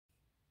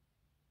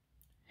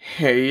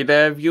Hey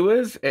there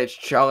viewers, it's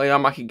Charlie.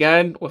 I'm back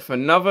again with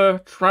another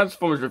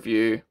Transformers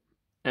review.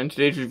 And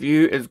today's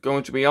review is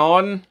going to be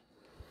on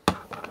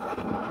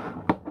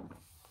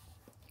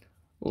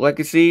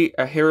Legacy,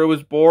 A Hero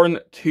Was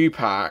Born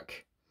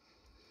 2-pack.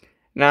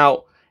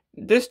 Now,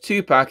 this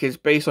 2-pack is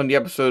based on the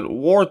episode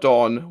War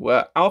Dawn,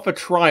 where Alpha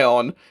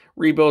Trion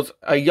rebuilds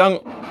a young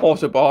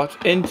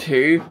Autobot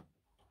into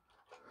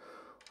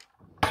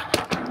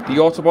the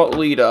Autobot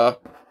leader,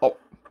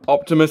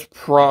 Optimus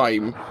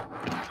Prime.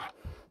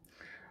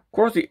 Of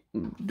course,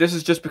 this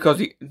is just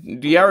because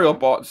the aerial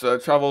bots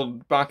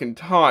traveled back in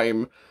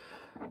time,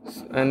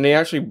 and they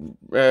actually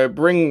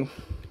bring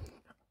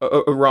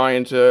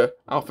Orion to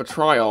Alpha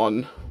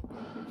Trion.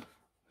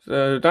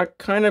 So that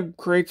kind of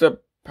creates a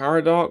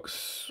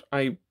paradox.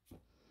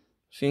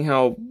 Seeing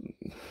how,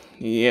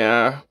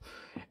 yeah,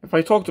 if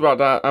I talked about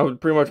that, I would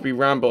pretty much be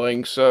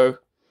rambling. So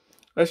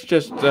let's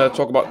just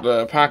talk about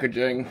the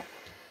packaging.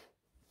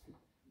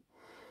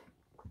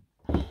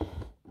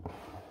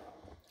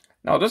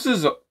 Now, this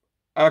is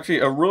actually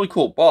a really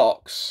cool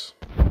box,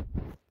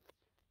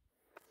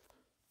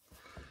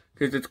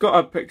 because it's got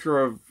a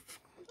picture of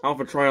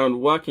Alpha Trion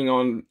working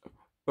on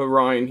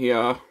Orion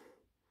here.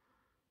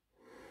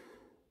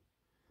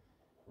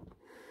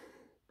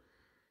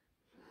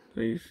 So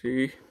you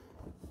see,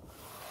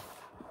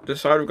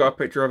 this side we've got a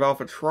picture of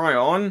Alpha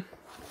Trion.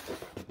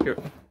 Here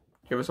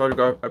this side we've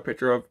got a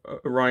picture of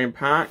Orion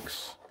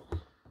Pax.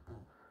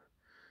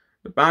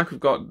 The back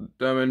we've got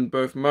them in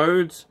both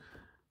modes.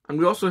 And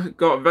we also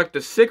got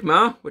Vector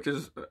Sigma, which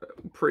is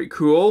pretty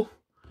cool.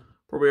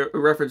 Probably a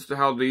reference to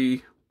how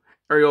the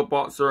aerial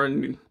bots are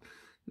in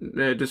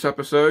this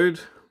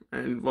episode.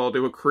 And, well, they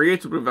were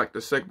created with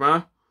Vector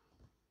Sigma.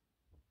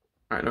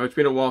 I know, it's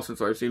been a while since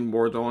I've seen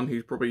War Dawn.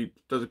 He probably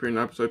does appear in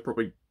an episode,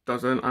 probably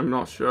doesn't. I'm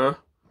not sure.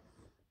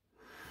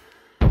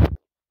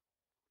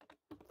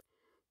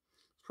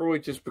 Probably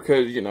just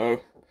because, you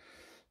know,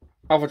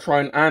 Alpha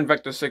Trion and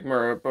Vector Sigma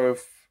are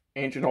both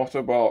ancient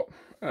Autobot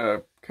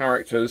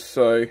characters,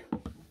 so,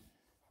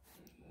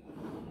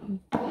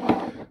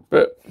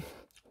 but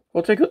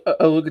we'll take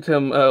a look at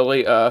them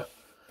later.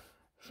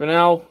 For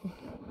now,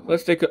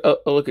 let's take a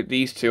look at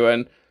these two,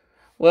 and,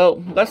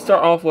 well, let's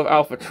start off with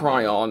Alpha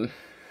Trion.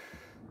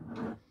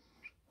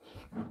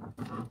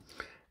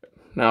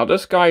 Now,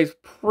 this guy's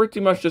pretty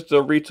much just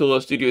a retool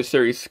of Studio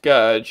Series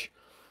Scourge,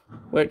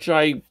 which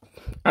I,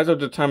 as of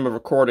the time of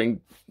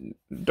recording,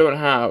 don't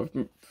have.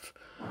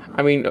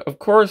 I mean, of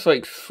course,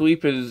 like,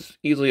 sleep is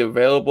easily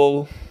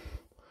available,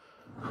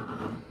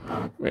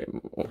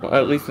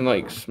 at least in,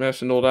 like,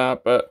 Smiths and all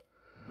that, but,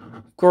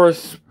 of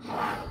course,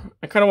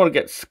 I kind of want to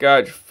get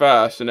Scourge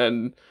first, and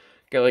then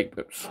get, like,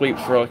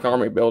 sleeps for, like,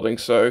 army building,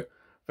 so,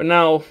 for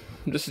now,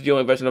 this is the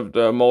only version of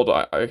the mold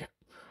that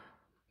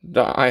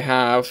I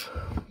have,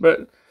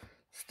 but,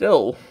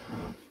 still,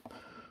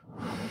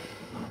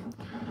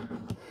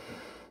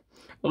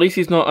 at least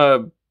he's not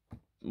a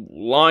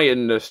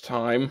lion this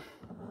time.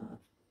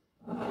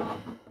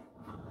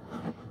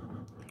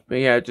 But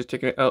yeah, just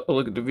taking a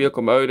look at the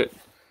vehicle mode,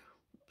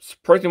 it's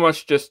pretty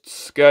much just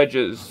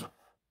Scourge's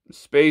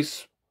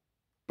space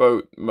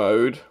boat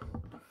mode.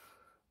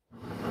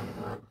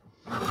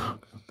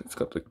 It's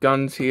got the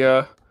guns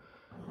here.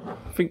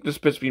 I think this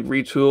bit's been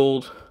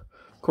retooled.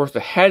 Of course, the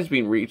head's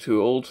been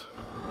retooled.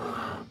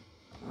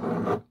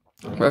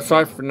 But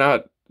aside from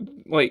that,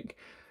 like,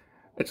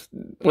 it's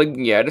like,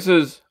 yeah, this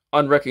is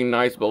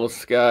unrecognizable as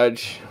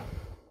Scourge.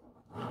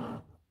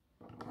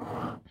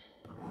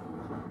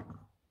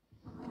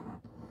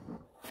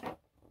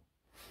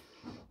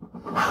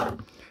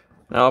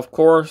 Now, of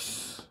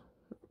course,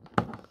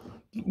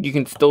 you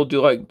can still do,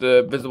 like,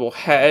 the visible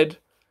head.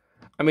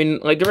 I mean,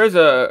 like, there is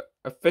a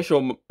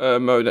official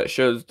mode that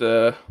shows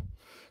the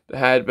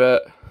head,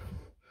 but,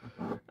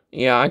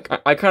 yeah,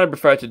 I kind of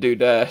prefer to do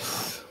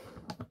this.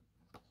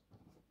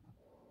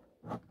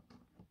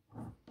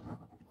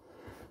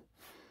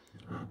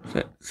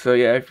 So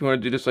yeah, if you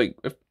want to do this, like,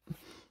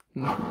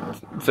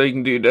 so you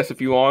can do this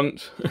if you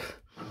want.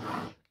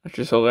 That's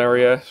just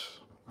hilarious.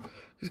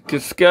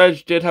 Because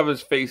Scourge did have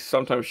his face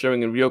sometimes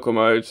showing in vehicle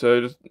mode,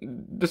 so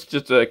this is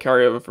just a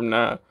carryover from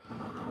that.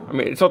 I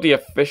mean, it's not the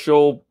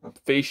official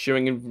face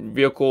showing in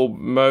vehicle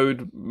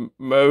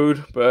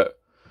mode, but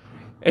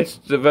it's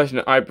the version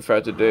that I prefer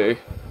to do.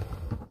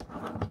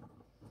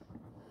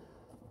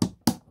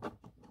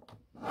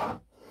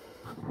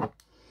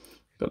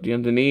 Got the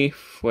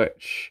underneath,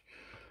 which,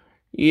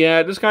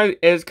 yeah, this guy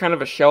is kind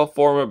of a shell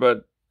former,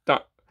 but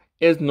that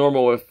is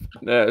normal with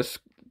the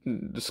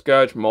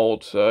Scourge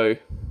mold, so,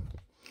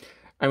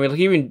 I mean, like,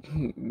 even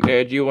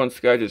G1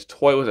 Scourge's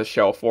toy was a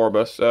shell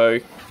former, so.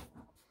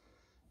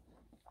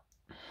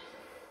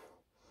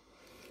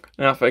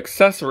 Now for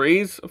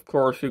accessories, of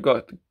course, we've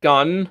got the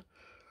gun,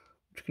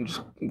 which can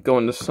just go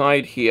on the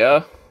side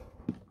here.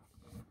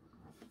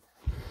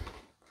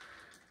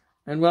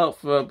 And, well,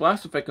 for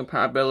blast effect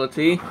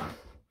compatibility,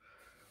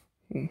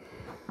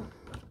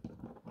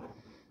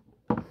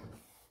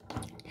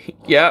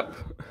 yep.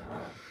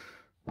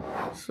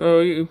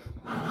 So,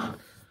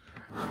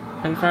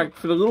 in fact,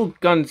 for the little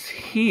guns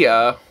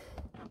here,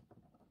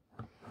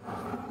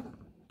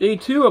 they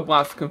too are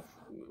blast.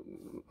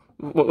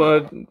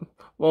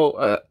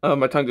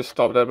 My tongue just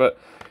stopped there, but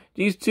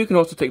these two can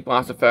also take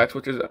blast effects,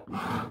 which is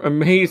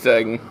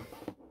amazing.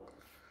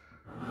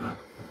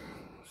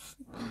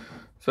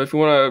 So if you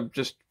want to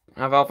just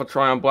have Alpha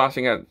Trion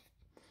blasting at,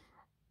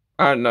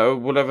 I don't know,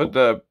 whatever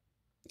the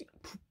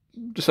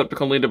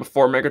Decepticon leader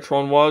before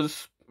Megatron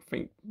was, I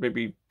think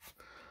maybe,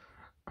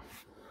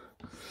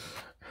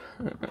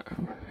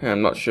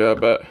 I'm not sure,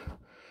 but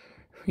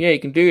yeah, you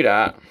can do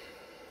that.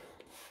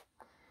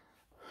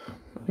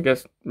 I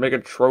guess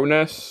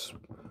Megatronus,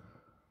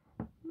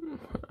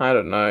 I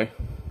don't know.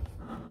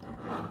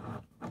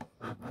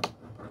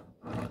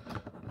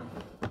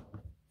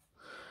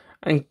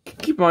 And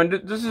keep in mind,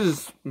 this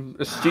is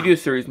a Studio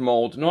Series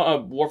mold, not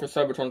a War for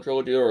Cybertron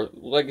trilogy or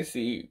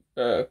Legacy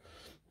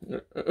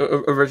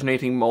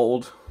originating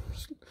mold.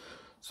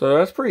 So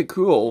that's pretty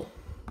cool.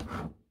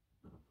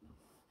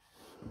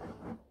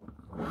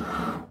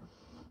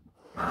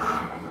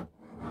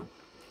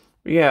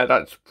 Yeah,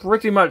 that's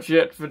pretty much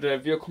it for the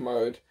vehicle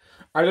mode.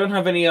 I don't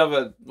have any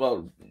other,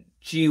 well,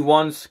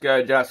 G1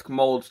 Scourge-esque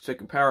molds to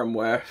compare them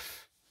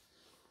with.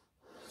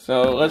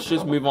 So let's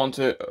just move on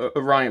to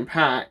Orion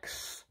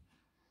Pax.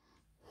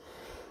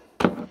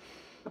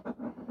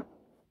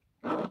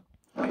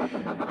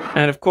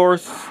 And of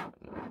course,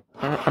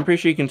 I'm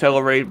pretty sure you can tell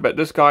already, but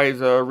this guy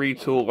is a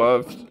retool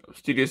of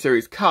Studio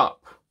Series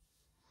Cup.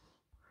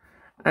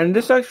 And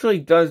this actually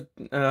does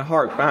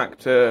hark back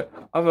to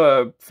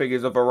other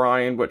figures of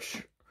Orion,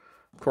 which,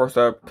 of course,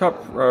 are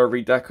Cup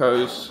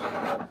redecos.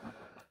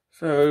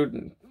 So,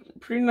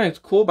 pretty nice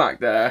callback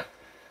there.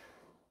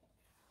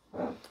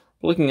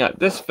 Looking at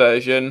this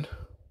version,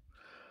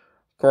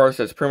 of course,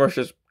 it's pretty much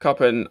just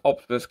Cup in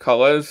Optimus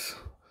colors.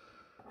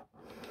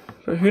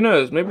 But who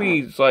knows, maybe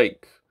it's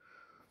like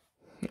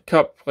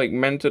Cup, like,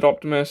 mentored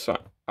Optimus?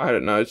 I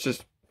don't know, it's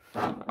just,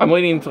 I'm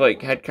leaning into, like,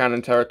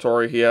 headcanon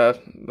territory here.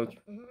 That's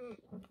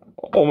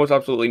almost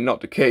absolutely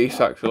not the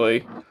case,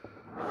 actually.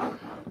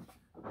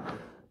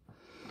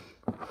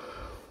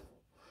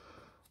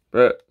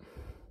 But,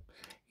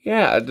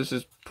 yeah, this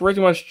is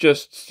pretty much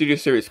just Studio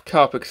Series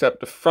Cup,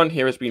 except the front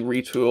here has been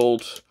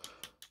retooled.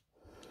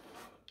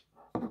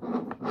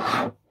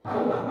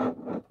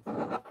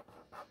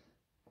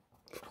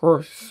 Of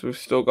course, we've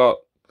still got...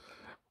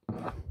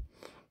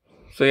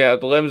 So yeah,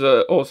 the limbs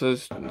are also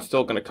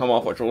still going to come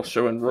off, which we'll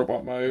show in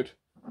robot mode.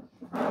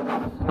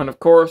 And of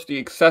course, the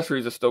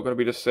accessories are still going to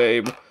be the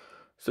same.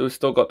 So we've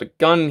still got the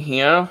gun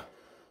here.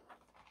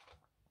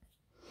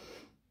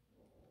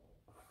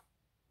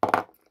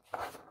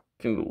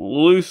 Can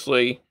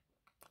loosely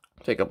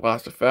take a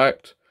blast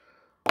effect.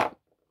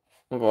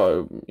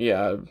 Although,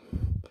 yeah,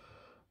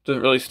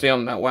 doesn't really stay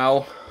on that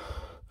well.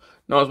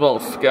 Not as well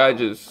as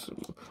Scourge's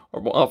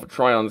or Alpha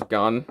Trion's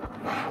gun.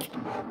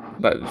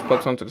 That just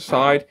plugs onto the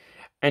side.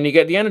 And you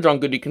get the Energon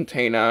Goodie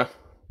container,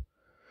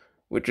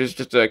 which is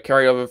just a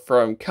carryover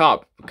from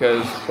Cup,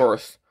 because, of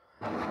course,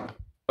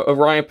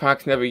 Orion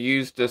Pax never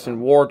used this in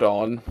War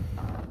Dawn.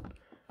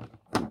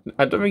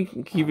 I don't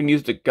think he even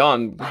used a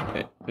gun,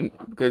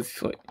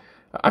 because, like,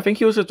 I think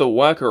he was just a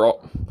worker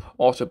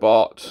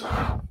Autobot,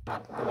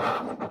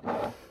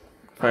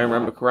 if I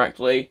remember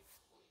correctly.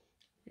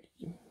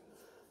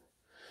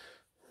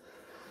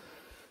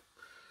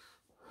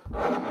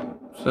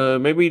 So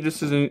maybe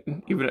this isn't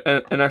even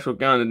an actual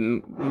gun,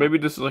 and maybe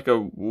this is like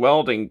a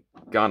welding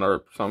gun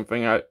or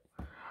something. I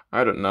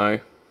don't know.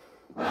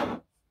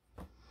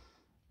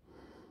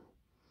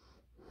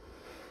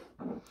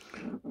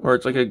 Or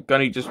it's like a gun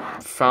he just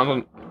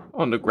found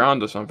on the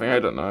ground or something. I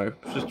don't know.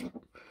 It's just.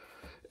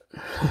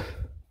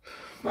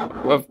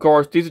 Well, of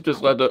course, these are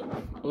just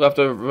left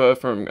over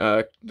from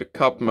the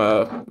Cup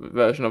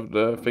version of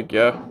the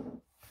figure.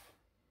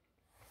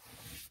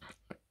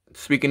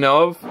 Speaking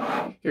of,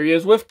 here he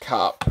is with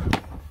Cup.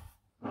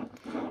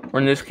 Or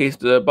in this case,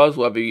 the Buzz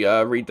Levy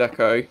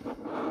redeco.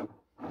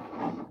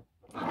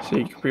 So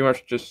you can pretty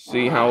much just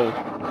see how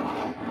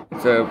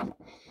it's a...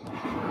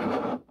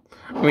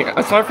 I mean,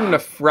 aside from the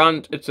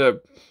front, it's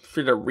a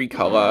sort of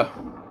recolor.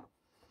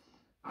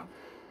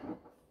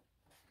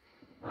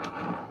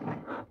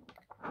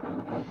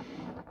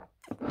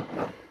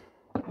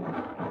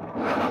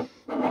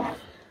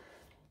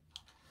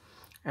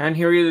 And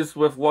here he is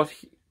with what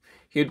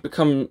he'd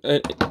become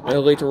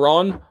later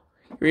on.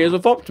 Here he is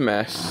with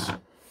Optimus.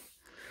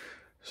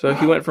 So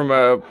he went from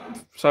a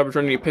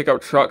Cybertron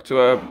pickup truck to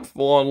a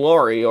full-on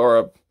lorry, or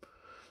a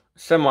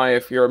semi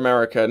if you're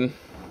American.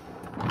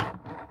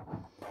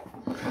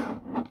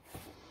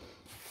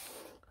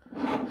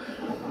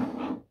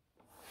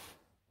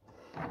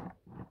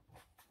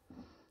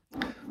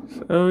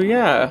 So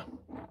yeah.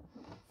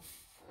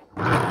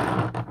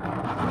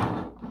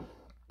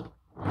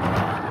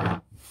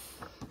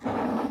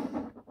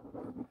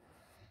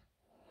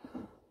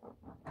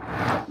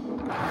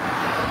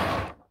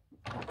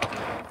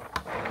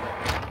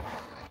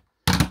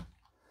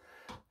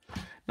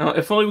 Now,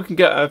 if only we can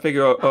get a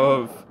figure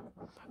of,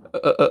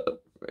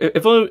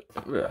 if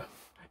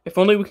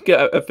only we could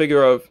get a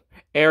figure of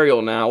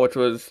Ariel now, which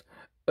was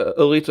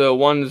Elita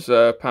 1's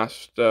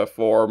past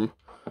form,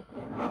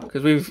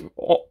 Because we've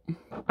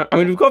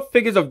got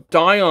figures of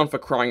Dion for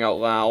crying out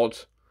loud.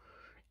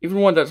 Even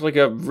one that's like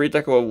a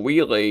redeco of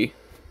Wheelie.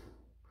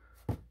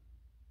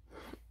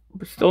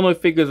 But still no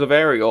figures of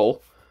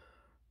Ariel.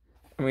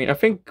 I mean, I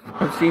think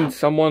I've seen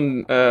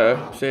someone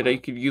say they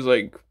could use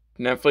like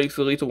Netflix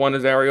to release one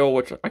as Ariel,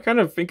 which I kind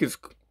of think is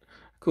a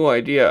cool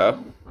idea.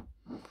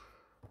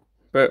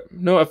 But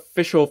no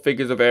official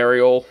figures of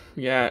Ariel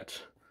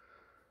yet.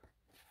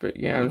 But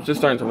yeah, I'm just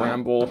starting to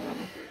ramble.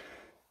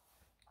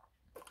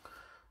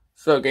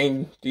 So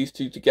getting these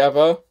two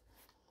together.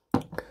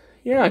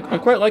 Yeah, I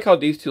quite like how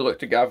these two look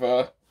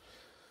together.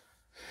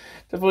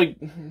 Well,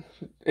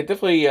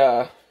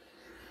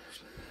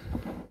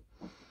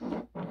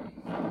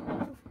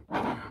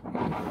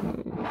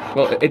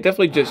 it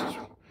definitely just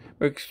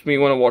makes me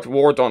want to watch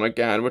War Dawn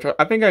again, which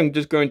I think I'm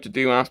just going to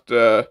do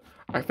after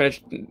I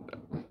finish.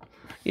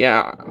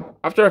 Yeah,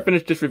 after I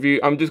finish this review,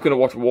 I'm just going to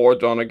watch War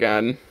Dawn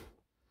again.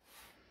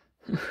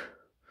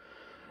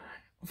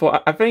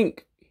 For I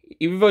think,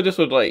 even though this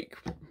would like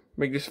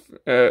make this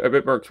a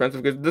bit more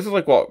expensive, because this is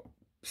like what,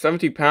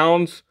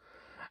 £70.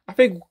 I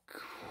think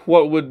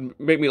what would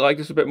make me like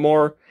this a bit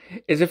more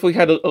is if we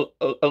had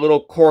a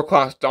little core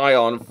class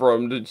Dion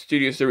from the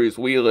Studio Series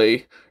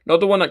Wheelie, not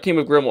the one that came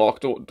with Grimlock,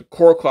 the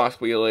core class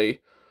Wheelie,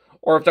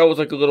 or if that was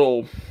like a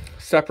little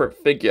separate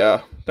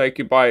figure that you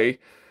could buy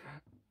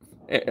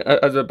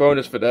as a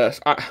bonus for this.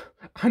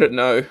 I don't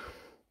know.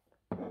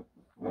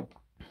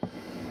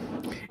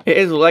 It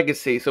is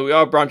Legacy, so we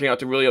are branching out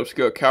to really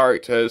obscure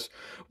characters.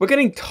 We're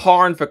getting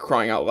Tarn for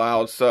crying out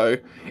loud, so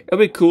it'll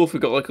be cool if we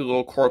got like a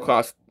little core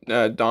class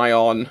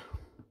Dion.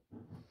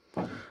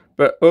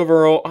 But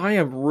overall, I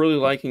am really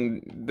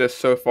liking this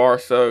so far,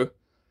 so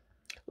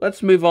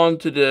let's move on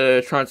to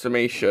the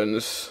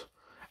transformations.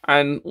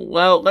 And,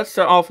 well, let's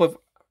start off with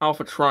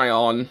Alpha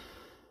Trion.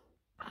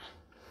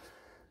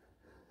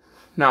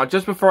 Now,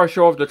 just before I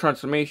show off the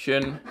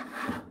transformation,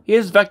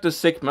 here's Vector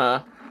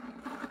Sigma.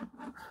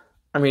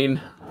 I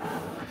mean,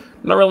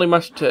 not really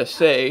much to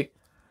say.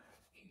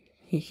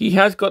 He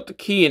has got the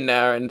key in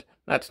there, and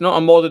that's not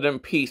a molded in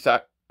piece.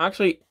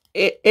 Actually,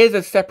 it is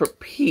a separate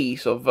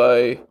piece,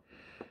 although,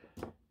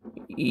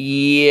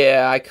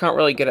 yeah, I can't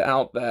really get it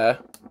out there.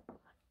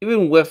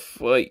 Even with,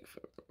 like,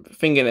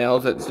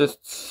 fingernails, it's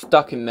just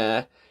stuck in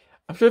there.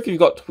 I'm sure if you've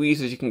got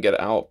tweezers, you can get it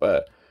out,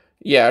 but,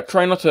 yeah,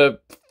 try not to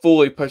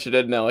fully push it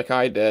in there like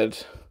I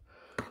did.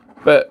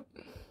 But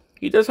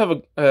he does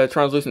have a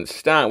translucent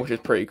stand, which is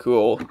pretty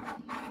cool.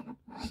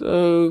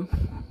 So,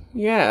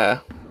 yeah.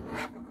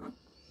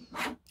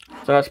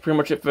 So that's pretty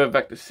much it for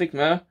Vector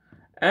Sigma.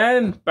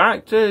 And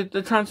back to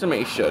the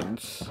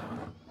transformations.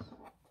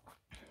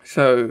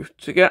 So,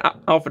 to get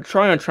Alpha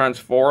Trion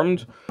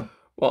transformed,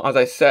 well, as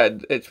I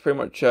said, it's pretty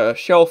much a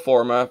shell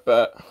former,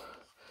 but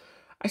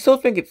I still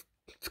think it's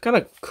kind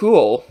of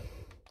cool.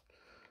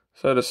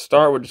 So to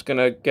start, we're just going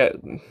to get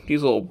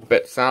these little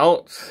bits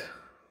out.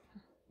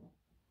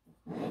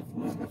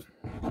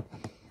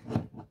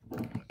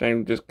 Then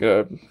I'm just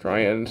going to try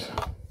and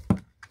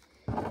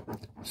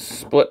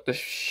split the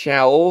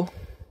shell.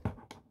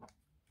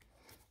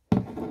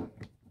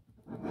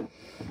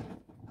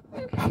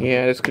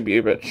 Yeah, this could be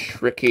a bit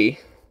tricky.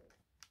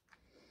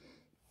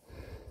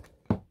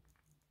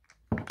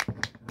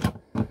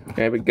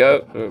 There we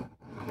go.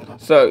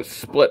 So,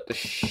 split the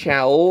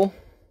shell.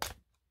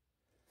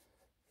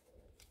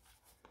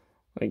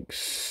 Like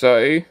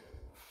so.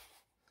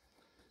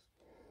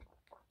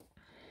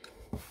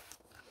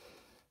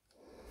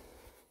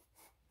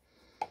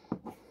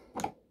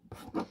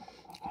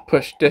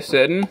 Push this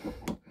in.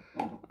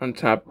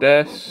 Untap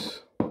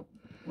this.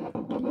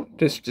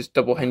 This just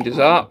double hinges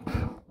up.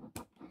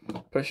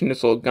 Pushing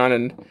this little gun,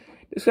 and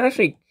this can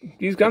actually,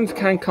 these guns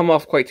can come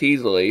off quite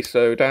easily,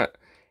 so that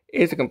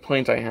is a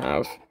complaint I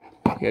have.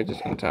 Yeah,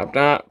 just untap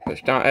that,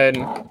 push that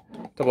in,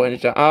 double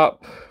hinge that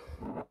up,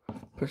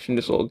 pushing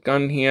this little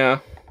gun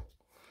here.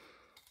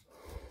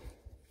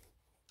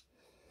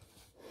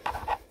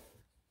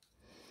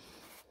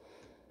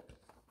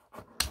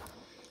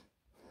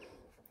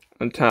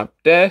 Untap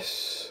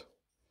this,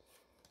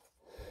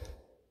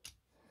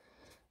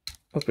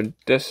 open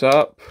this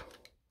up,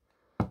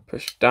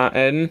 push that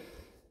in.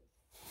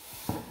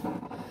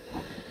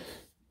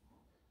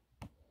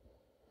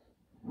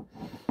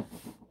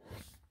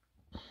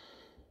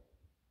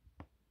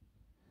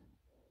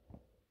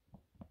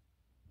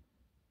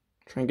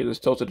 Try and get this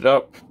tilted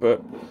up,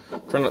 but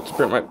try not to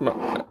break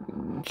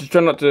just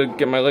try not to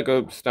get my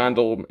Lego stand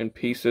all in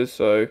pieces.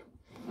 So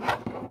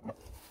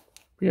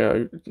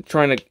yeah,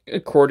 trying to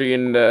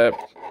accordion the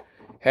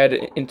head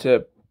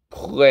into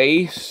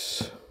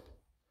place,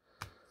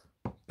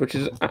 which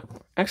is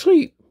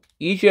actually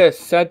easier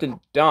said than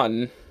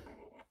done.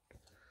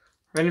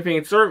 If anything,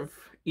 it's sort of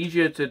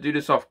easier to do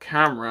this off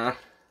camera.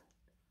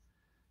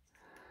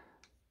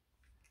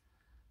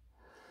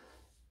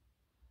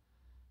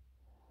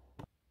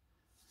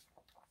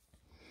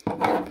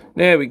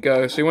 There we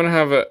go. So you want to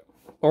have it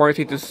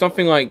oriented to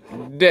something like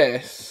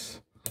this.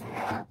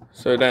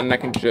 So then I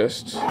can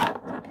just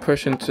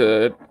push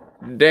into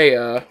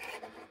there.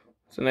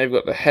 So now you've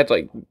got the head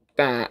like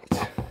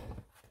that.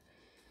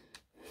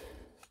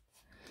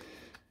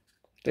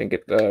 Then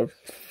get the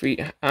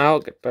feet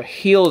out, get the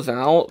heels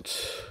out.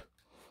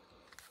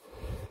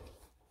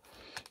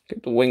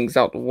 Get the wings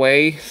out the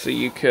way so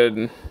you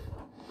can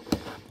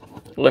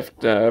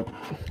lift the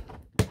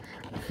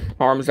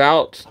arms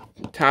out,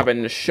 tab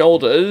in the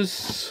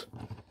shoulders.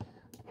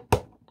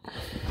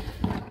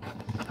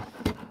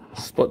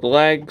 Split the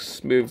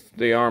legs, move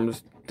the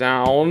arms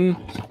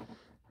down.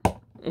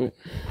 Ooh,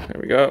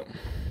 there we go.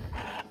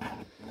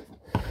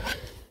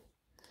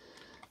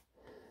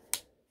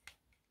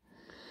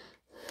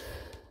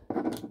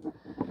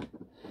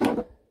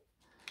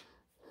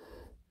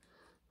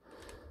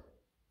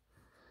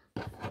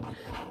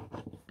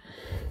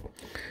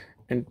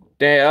 And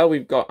there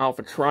we've got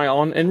Alpha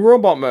Trion in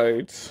robot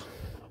modes.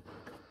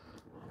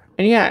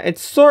 And yeah,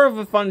 it's sort of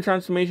a fun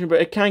transformation,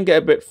 but it can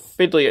get a bit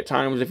fiddly at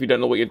times if you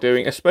don't know what you're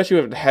doing, especially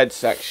with the head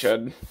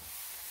section.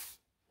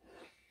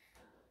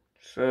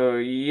 So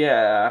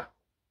yeah.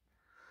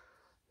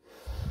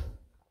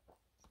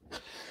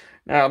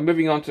 Now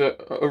moving on to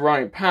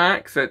Orion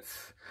Pax,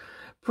 it's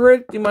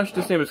pretty much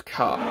the same as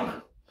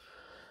Cup.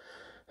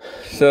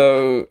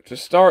 So to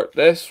start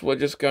this, we're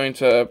just going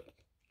to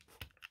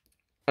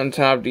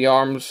untab the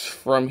arms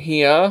from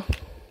here.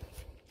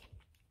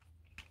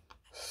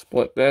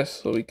 Split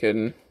this so we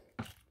can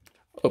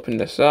open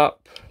this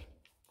up.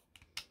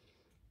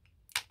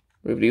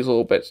 Move these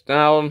little bits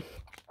down.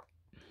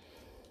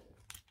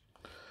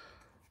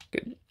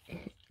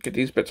 Get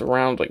these bits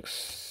around like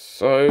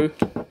so.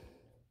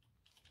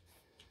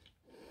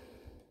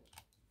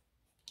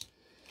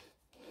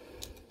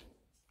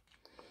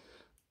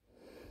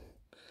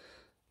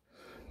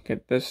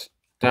 Get this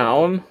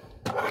down.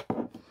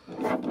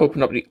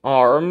 Open up the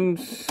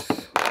arms.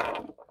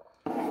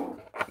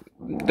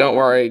 Don't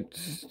worry,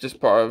 it's just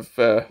part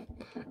of,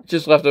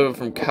 just left over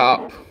from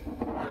Cup.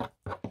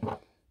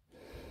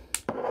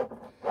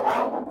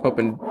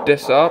 Open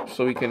this up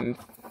so we can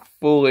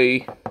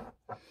fully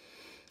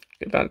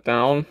get that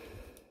down.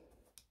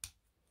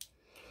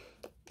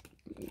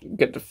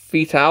 Get the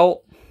feet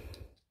out.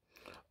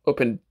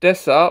 Open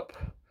this up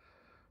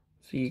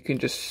so you can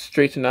just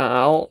straighten that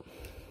out.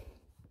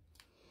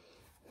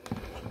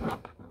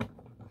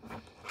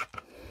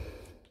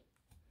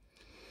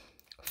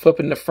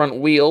 Flipping the front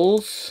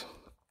wheels.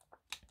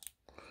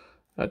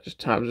 That just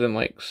tabs in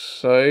like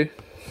so.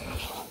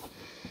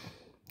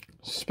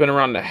 Spin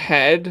around the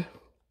head.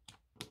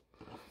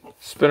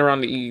 Spin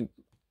around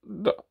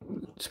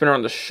spin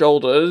around the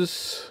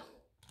shoulders.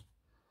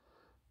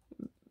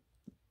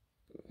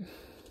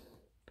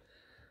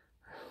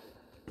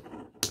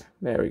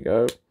 There we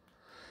go.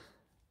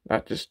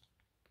 That just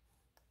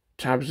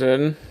tabs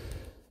in.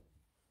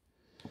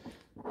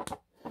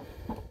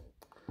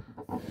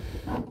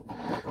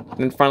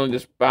 And finally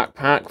this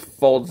backpack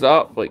folds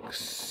up like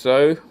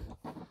so.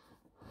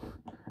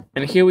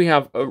 And here we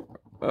have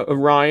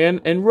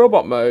Orion in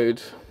robot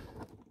mode.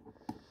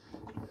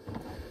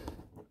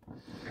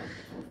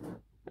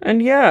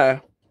 And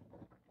yeah,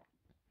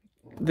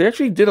 they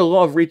actually did a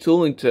lot of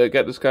retooling to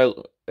get this guy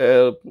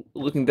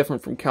looking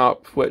different from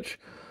Cup, which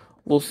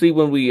we'll see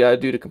when we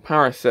do the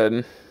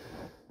comparison.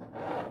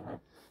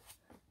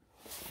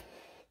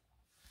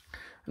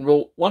 And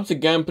we'll once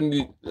again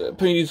putting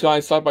these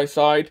guys side by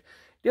side.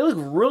 They look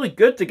really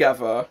good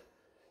together.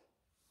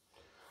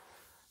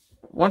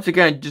 Once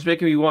again, just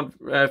making me want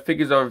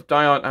figures of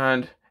Dion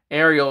and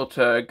Ariel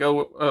to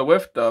go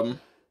with them.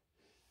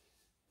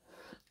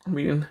 I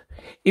mean,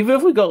 even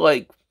if we got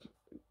like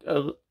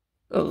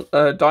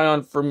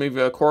Dion from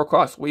either Core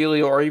Class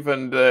Wheelie or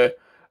even the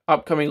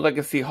upcoming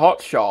Legacy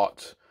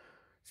Hotshot,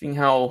 seeing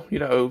how, you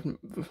know,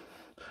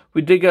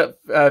 we did get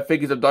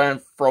figures of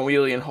Dion from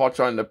Wheelie and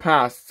Hotshot in the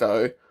past,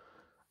 so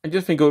I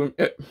just think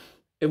it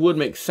would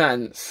make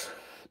sense.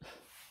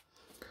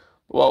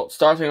 Well,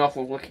 starting off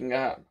with looking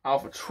at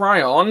Alpha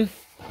Trion.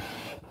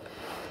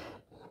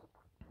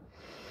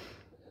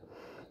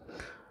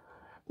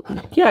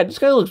 Yeah, this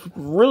guy looks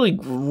really,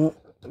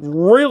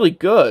 really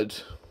good.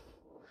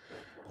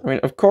 I mean,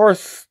 of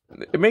course,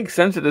 it makes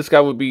sense that this guy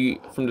would be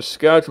from the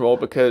Scourge mode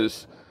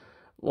because,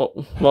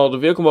 well, the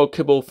vehicle mode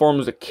kibble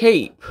forms a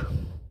cape.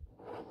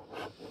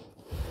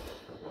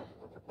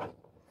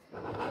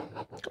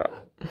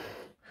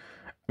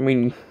 I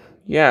mean,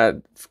 yeah,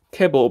 it's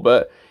kibble,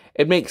 but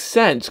it makes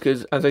sense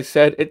because, as I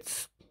said,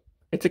 it's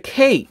a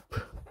cape,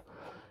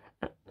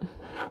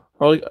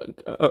 or like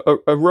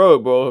a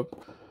robe, or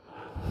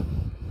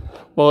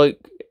well,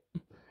 like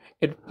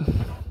it's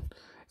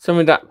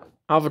something that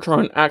Alpha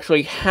Trion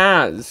actually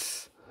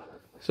has,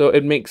 so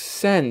it makes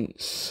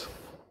sense.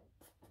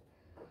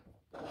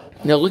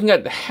 Now, looking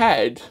at the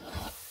head,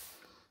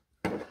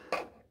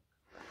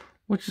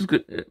 which is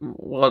good.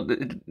 Well,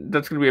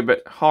 that's going to be a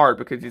bit hard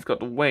because he's got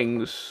the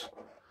wings.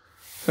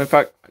 So, in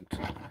fact,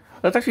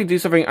 let's actually do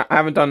something I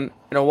haven't done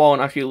in a while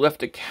and actually lift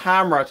the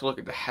camera to look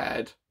at the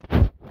head.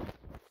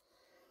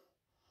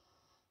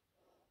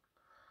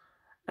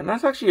 And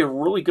that's actually a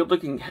really good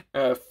looking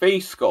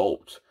face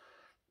sculpt.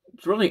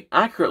 It's really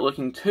accurate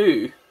looking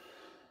too.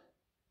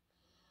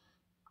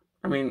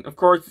 I mean, of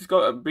course, it's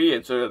got a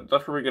beard, so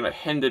that's probably going to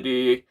hinder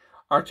the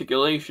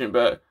articulation,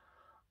 but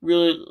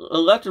really,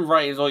 left and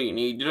right is all you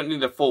need. You don't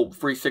need a full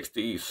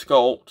 360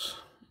 sculpt.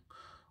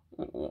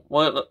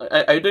 Well,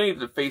 I don't need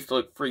the face to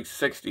look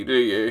 360, do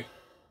you?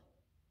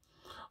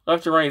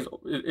 Left and right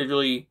is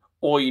really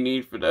all you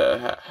need for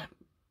the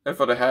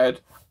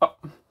head.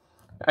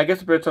 I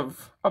guess a bit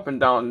of up and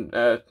down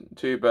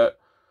too, but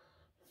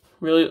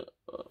really,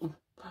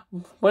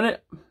 when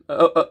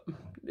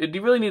do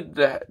you really need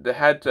the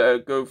head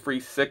to go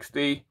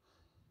 360?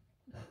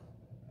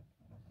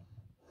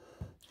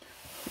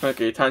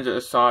 Okay, tangent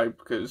aside,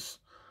 because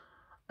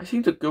I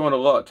seem to go on a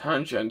lot of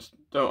tangents,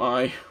 don't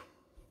I?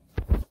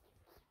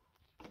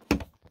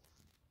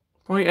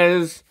 Point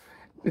is,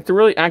 it's a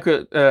really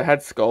accurate head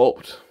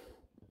sculpt.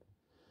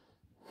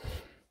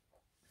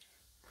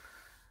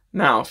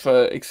 Now,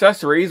 for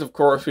accessories, of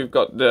course, we've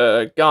got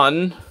the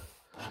gun,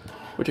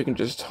 which you can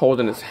just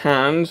hold in his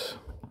hand.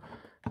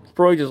 It's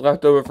probably just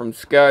left over from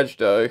Scourge,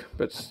 though,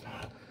 but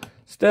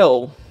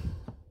still,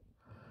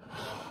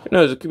 who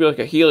knows, it could be like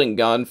a healing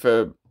gun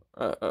for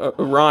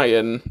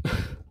Orion.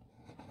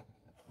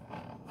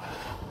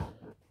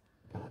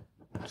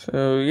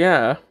 So,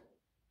 yeah.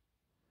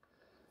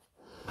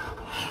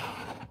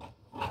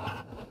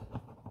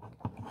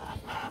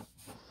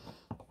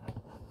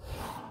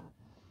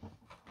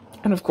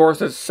 And of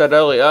course, as said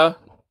earlier,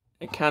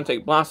 it can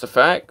take blast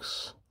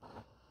effects.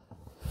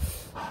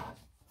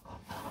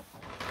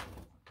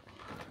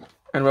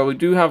 And while we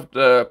do have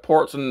the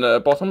ports on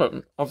the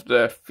bottom of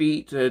the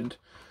feet, and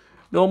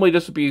normally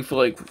this would be for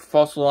like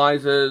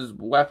fossilizers,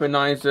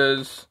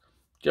 weaponizers,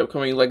 the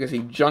upcoming legacy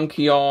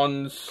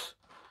Junkions.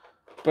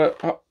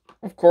 But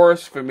of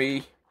course, for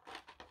me,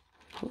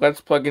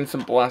 let's plug in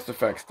some blast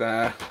effects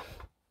there.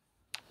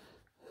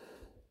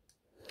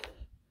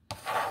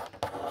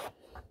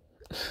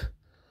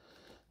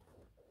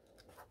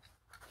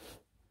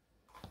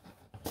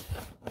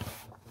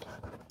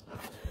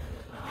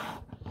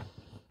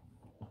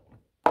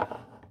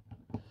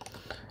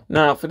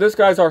 Now, for this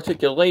guy's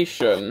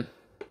articulation,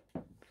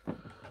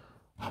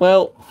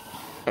 well,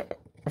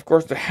 of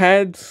course the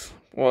heads,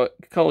 well,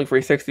 currently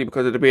 360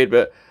 because of the beard,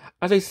 but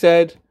as I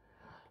said,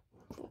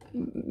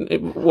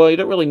 well, you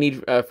don't really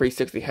need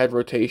 360 head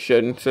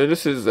rotation, so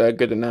this is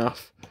good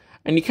enough.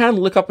 And you can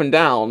look up and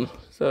down,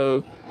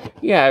 so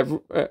yeah,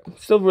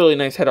 still really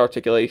nice head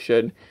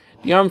articulation.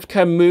 The arms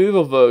can move,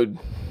 although,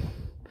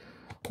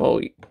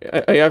 well,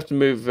 I have to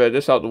move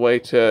this out of the way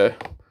to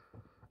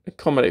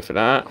accommodate for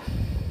that.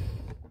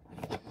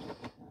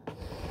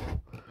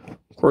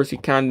 Of course, you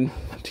can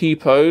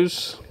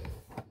T-pose.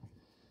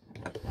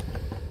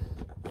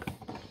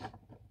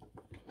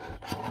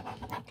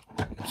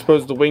 I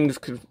suppose the wings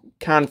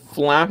can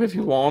flap if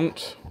you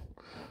want.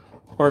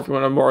 Or if you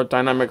want a more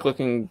dynamic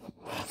looking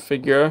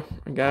figure,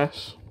 I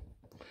guess.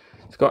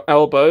 It's got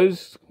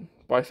elbows,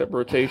 bicep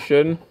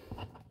rotation.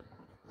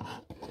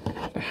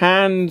 The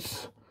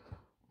hands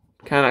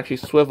can actually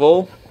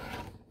swivel.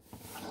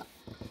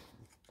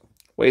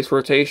 Waist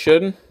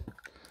rotation.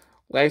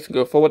 Legs can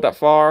go forward that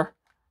far.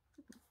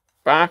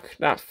 Back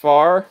that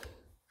far.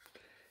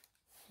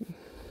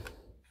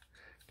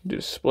 Do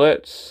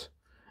splits.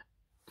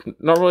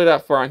 Not really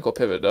that far ankle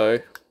pivot though.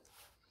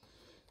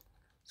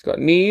 It's got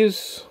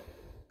knees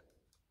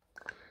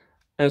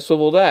and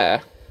swivel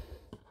there.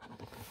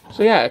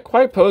 So yeah,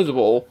 quite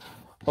posable.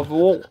 Of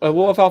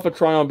Alpha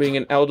Trion being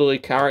an elderly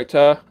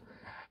character,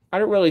 I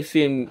don't really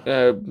see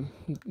him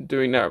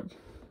doing that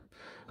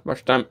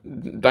much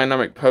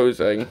dynamic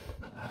posing.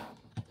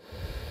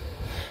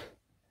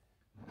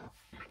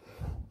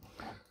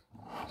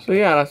 So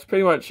yeah, that's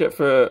pretty much it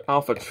for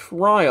Alpha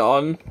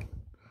Trion.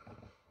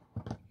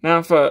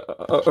 Now for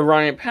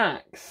Orion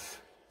Pax.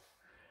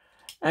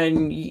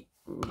 And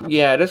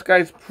yeah, this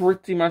guy's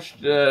pretty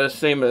much the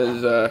same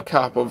as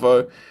Cap,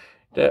 although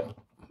there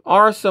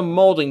are some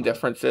molding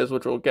differences,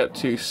 which we'll get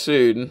to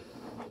soon.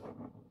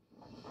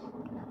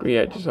 But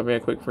yeah, just having a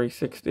quick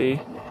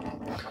 360.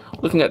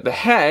 Looking at the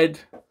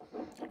head,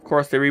 of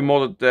course they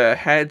remolded the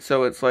head,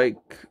 so it's like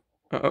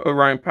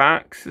Orion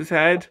Pax's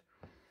head.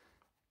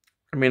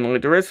 I mean,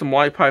 like, there is some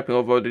white piping,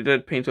 although they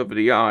did paint over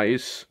the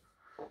eyes.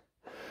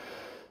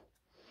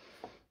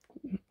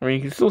 I mean,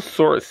 you can still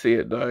sort of see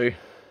it, though.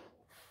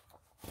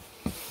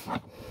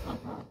 Of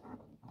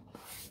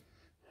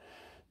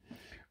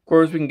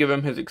course, we can give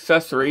him his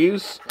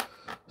accessories.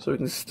 So we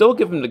can still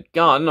give him the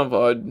gun,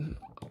 although...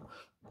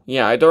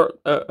 yeah, I don't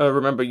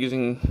remember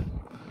using...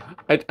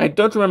 I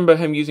don't remember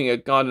him using a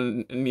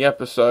gun in the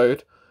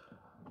episode.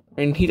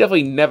 And he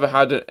definitely never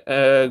had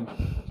a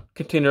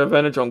container of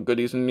Energon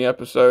goodies in the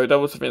episode. That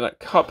was something that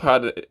Cup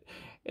had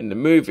in the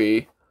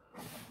movie.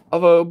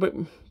 Although, but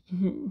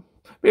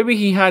maybe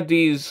he had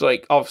these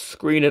like off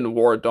screen in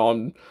War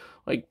Dawn,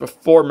 like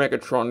before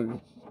Megatron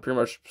pretty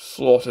much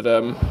slaughtered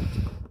him.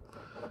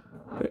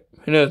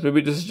 Who knows? Maybe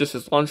this is just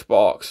his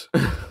lunchbox.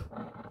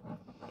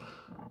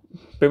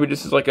 Maybe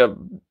this is like a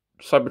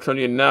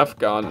Cybertronian Nerf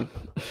gun.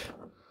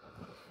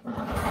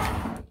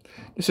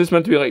 This is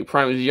meant to be like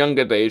Prime's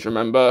younger days,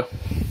 remember?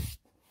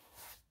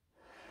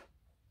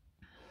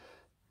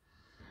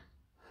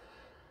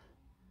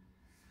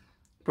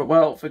 But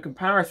well, for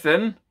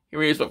comparison,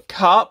 here he is with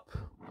Cup.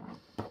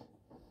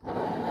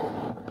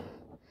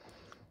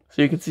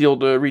 So you can see all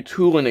the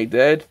retooling they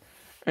did.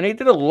 And they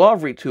did a lot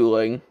of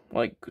retooling.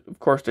 Like, of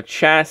course, the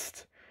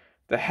chest,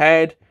 the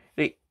head.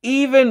 They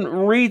even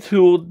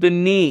retooled the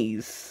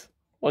knees.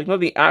 Like, not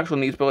the actual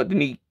knees, but like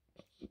the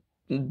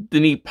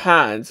knee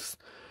pads.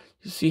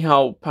 You see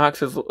how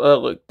Pax's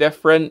look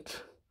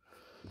different.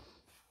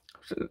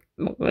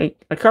 I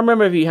can't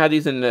remember if he had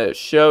these in the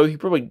show. He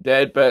probably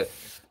did, but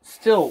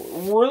still,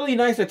 really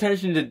nice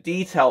attention to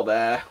detail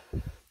there.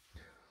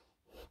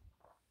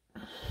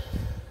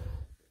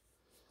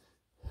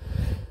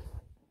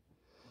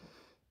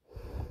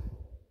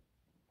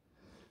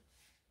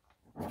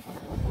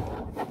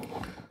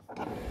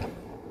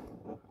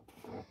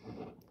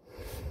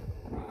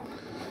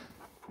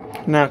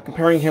 Now,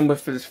 comparing him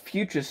with his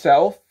future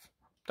self,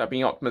 that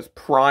being Optimus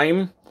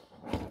Prime.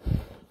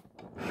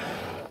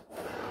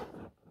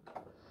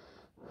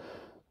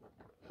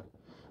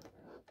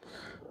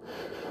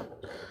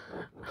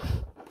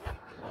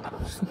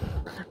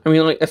 I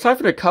mean, like, aside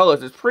from the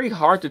colors, it's pretty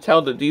hard to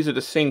tell that these are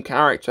the same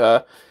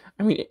character.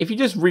 I mean, if you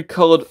just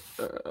recolored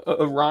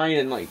Orion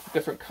in, like,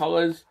 different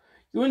colors,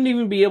 you wouldn't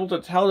even be able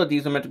to tell that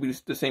these are meant to be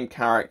the same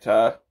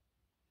character.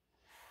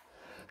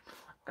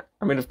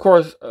 I mean, of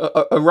course,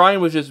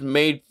 Orion was just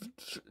made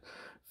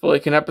for,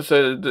 like, an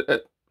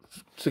episode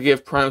to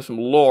give Prime some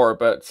lore,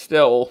 but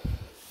still.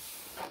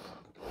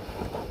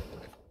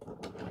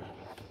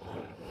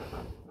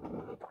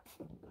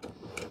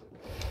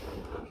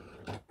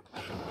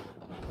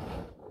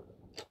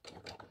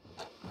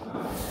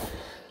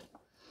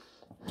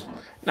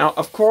 Now,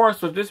 of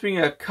course, with this being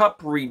a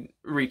Cup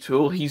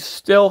retool, he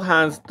still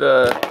has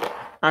the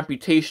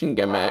amputation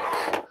gimmick.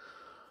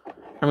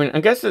 I mean,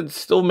 I guess it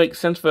still makes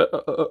sense for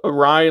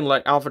Orion,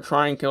 like Alpha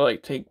Trion, can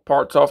like take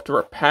parts off to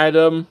repair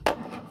them.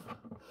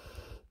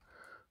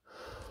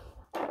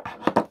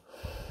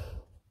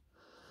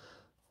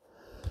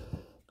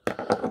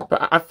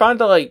 But I find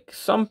that like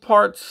some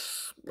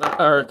parts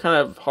are kind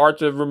of hard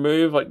to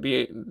remove, like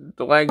the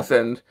legs,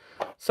 and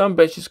some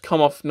bits just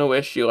come off no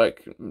issue,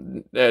 like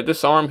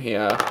this arm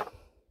here.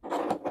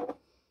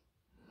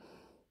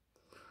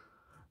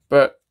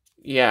 But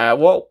yeah,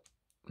 well,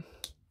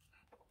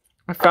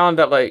 I found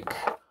that like,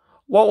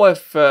 what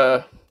with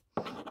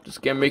this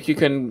gimmick, you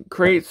can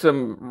create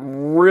some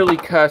really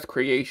cursed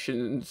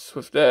creations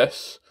with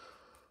this,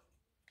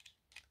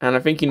 and I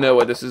think you know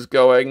where this is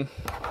going.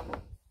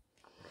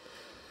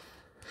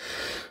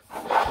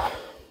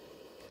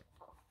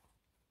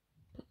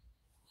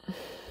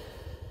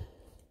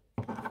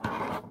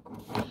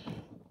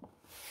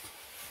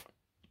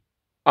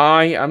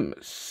 I am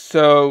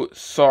so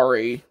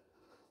sorry.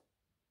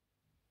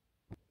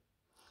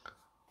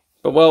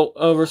 But well,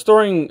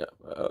 restoring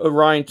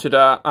Orion to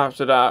that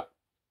after that,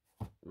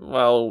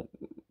 well,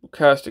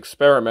 cursed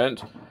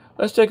experiment,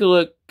 let's take a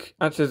look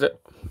at his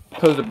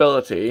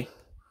posability.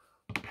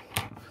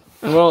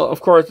 And well,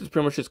 of course, it's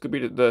pretty much just going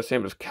to be the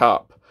same as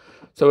Cup.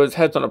 So his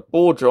head's on a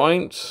ball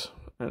joint,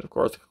 and of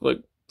course,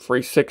 like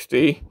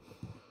 360.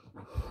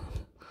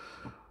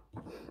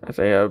 As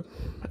I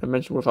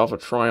mentioned with Alpha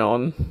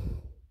Trion.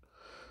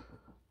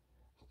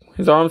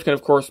 His arms can,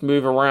 of course,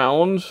 move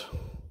around.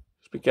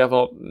 Just be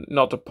careful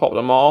not to pop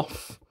them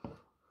off.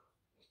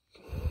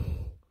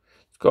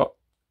 He's got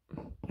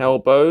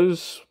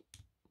elbows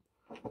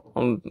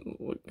on,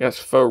 I guess,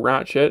 faux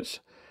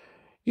ratchets.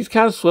 He's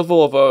kind of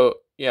swivel, although,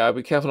 yeah,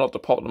 be careful not to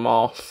pop them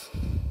off.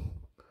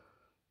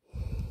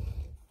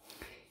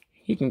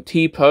 He can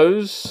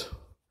T-pose.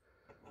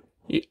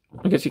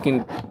 I guess you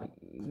can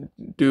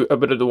do a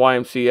bit of the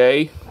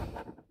YMCA.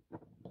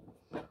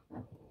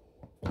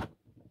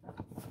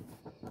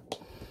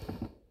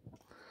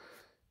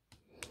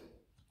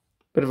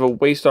 Bit of a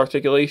waist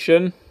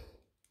articulation.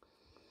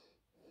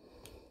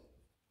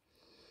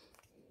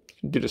 You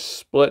can do the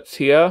splits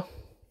here.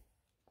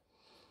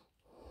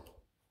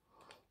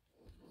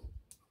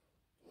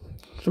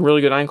 It's a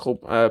really good ankle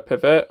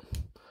pivot.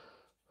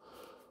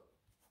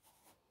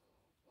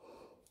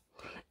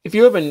 If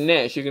you have a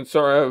niche, you can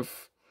sort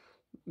of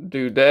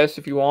do this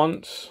if you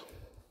want.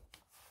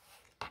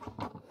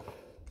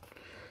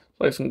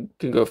 Legs can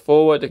go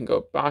forward, they can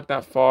go back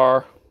that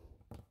far.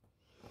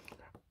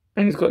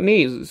 And he's got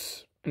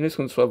knees, and this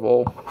can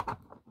swivel.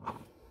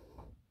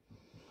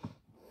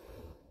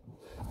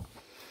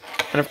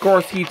 And of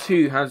course, he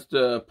too has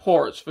the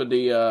ports for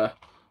the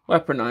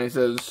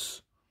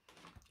weaponizers,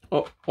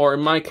 or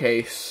in my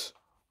case,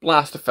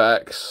 blast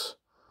effects.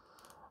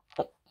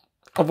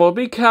 Although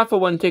be careful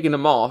when taking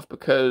them off,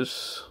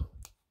 because,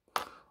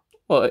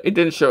 well, it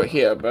didn't show it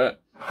here,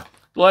 but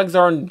the legs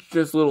aren't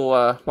just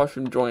little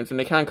mushroom joints, and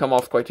they can come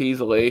off quite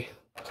easily.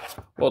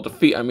 Well, the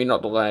feet, I mean,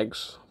 not the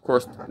legs. Of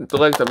course, the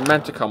legs are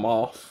meant to come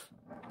off.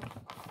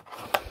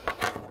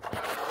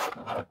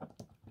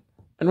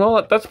 And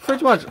well, that's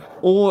pretty much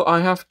all I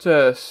have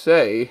to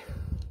say.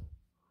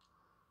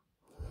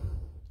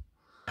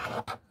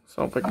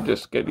 So if I can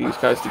just get these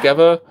guys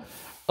together,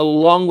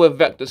 along with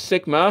Vector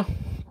Sigma.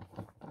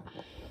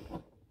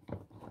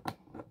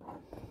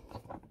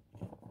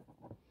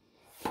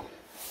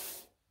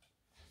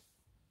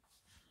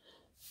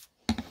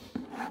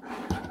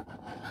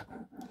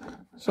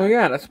 So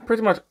yeah, that's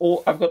pretty much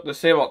all I've got to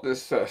say about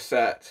this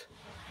set.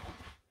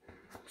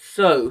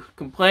 So,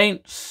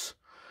 complaints.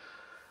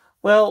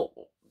 Well,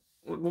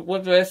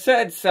 with the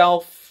set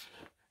itself,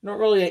 not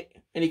really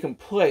any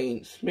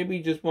complaints. Maybe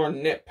just more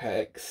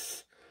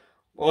nitpicks.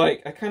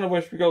 Like, I kind of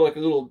wish we got like a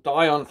little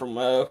Dion from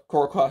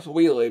Core Class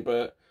Wheelie,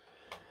 but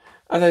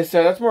as I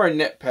said, that's more a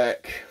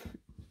nitpick.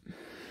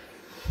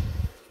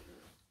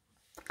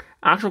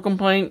 Actual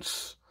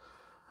complaints.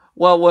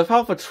 Well, with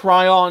Alpha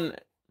Trion,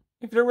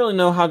 if you don't really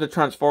know how to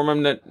transform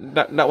him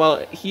that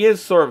well, he is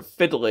sort of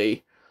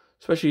fiddly,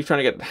 especially trying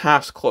to get the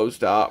halves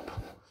closed up.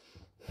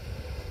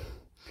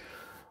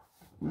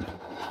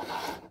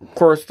 Of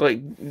course,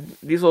 like,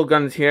 these little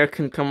guns here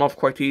can come off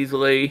quite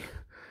easily,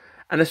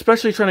 and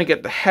especially trying to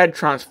get the head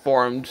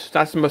transformed,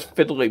 that's the most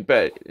fiddly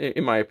bit,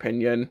 in my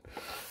opinion.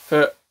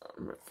 For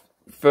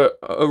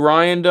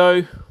Orion,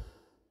 though,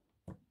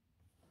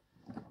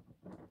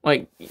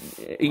 like,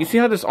 you see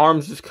how this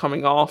arm's just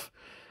coming off?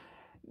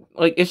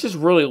 Like, it's just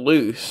really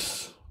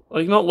loose.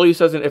 Like, not loose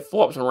as in it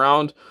flops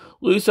around.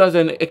 Loose as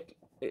in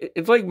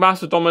it's like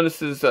Master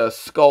Dominus's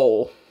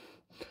skull.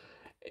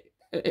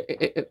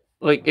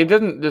 Like, it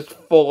doesn't just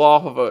fall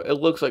off of it. It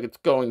looks like it's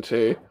going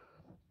to.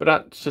 But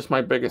that's just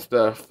my biggest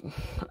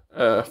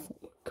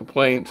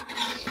complaint.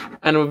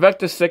 And with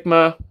Vector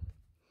Sigma,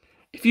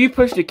 if you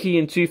push the key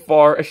in too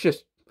far, it's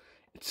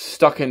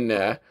stuck in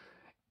there.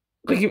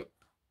 Like,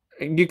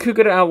 you could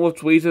get it out with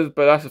tweezers,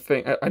 but that's the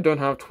thing. I don't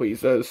have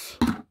tweezers.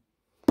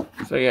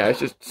 So yeah, it's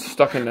just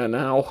stuck in there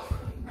now.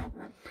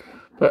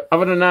 But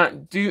other than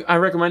that, do I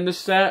recommend this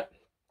set?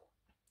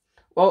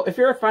 Well, if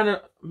you're a fan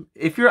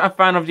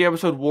of the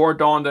episode War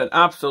Dawn, then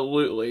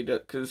absolutely,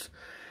 because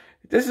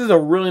this is a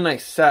really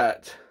nice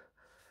set.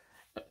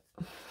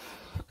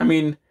 I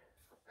mean,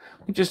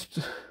 it's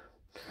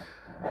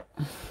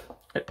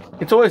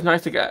always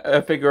nice to get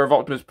a figure of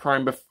Optimus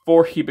Prime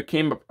before he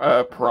became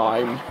a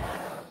Prime,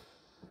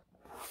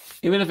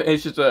 even if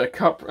it's just a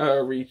cup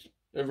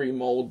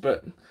remold.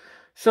 But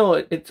still,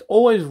 it's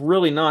always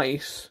really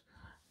nice.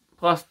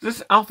 Plus,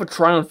 this Alpha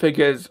Trion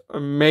figure is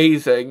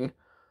amazing.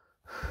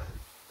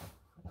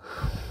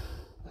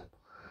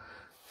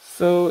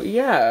 So,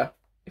 yeah.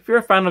 If you're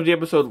a fan of the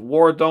episode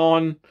War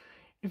Dawn,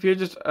 if you're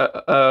just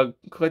a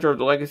collector of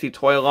the Legacy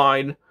toy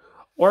line,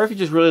 or if you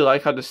just really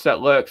like how the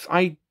set looks,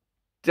 I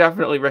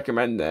definitely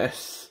recommend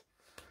this.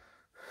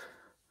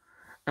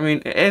 I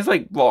mean, it is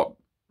like, what,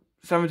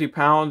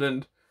 £70,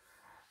 and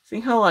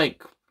seeing how,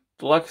 like,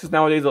 deluxes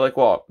nowadays are like,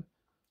 what,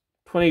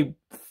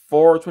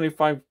 24,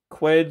 25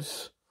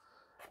 quids?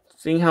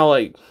 Seeing how,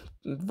 like,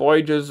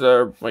 Voyages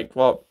are, like,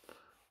 what,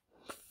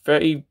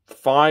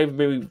 35,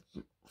 maybe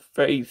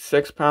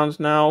 £36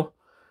 now.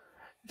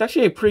 It's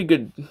actually a pretty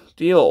good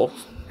deal,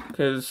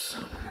 because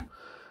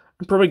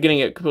I'm probably getting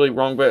it completely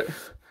wrong, but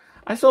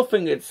I still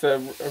think it's a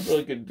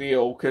really good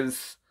deal,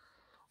 because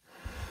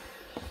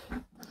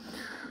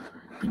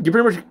you're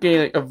pretty much getting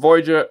like a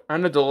Voyager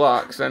and a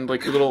Deluxe, and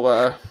like a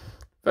little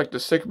Vector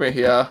Sigma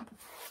here.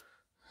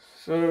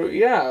 So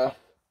yeah,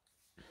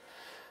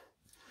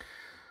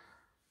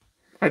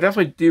 I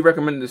definitely do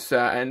recommend this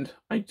set, and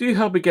I do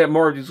hope we get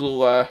more of these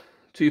little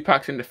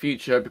 2-packs in the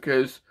future,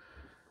 because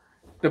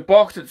the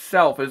box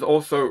itself is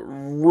also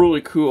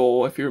really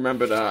cool, if you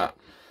remember that.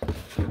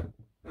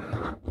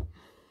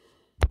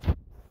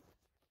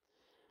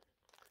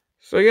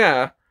 So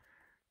yeah,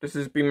 this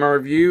has been my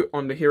review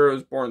on the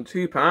Heroes Born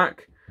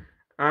 2-pack,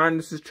 and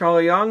this is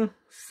Charlie Young,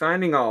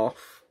 signing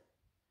off.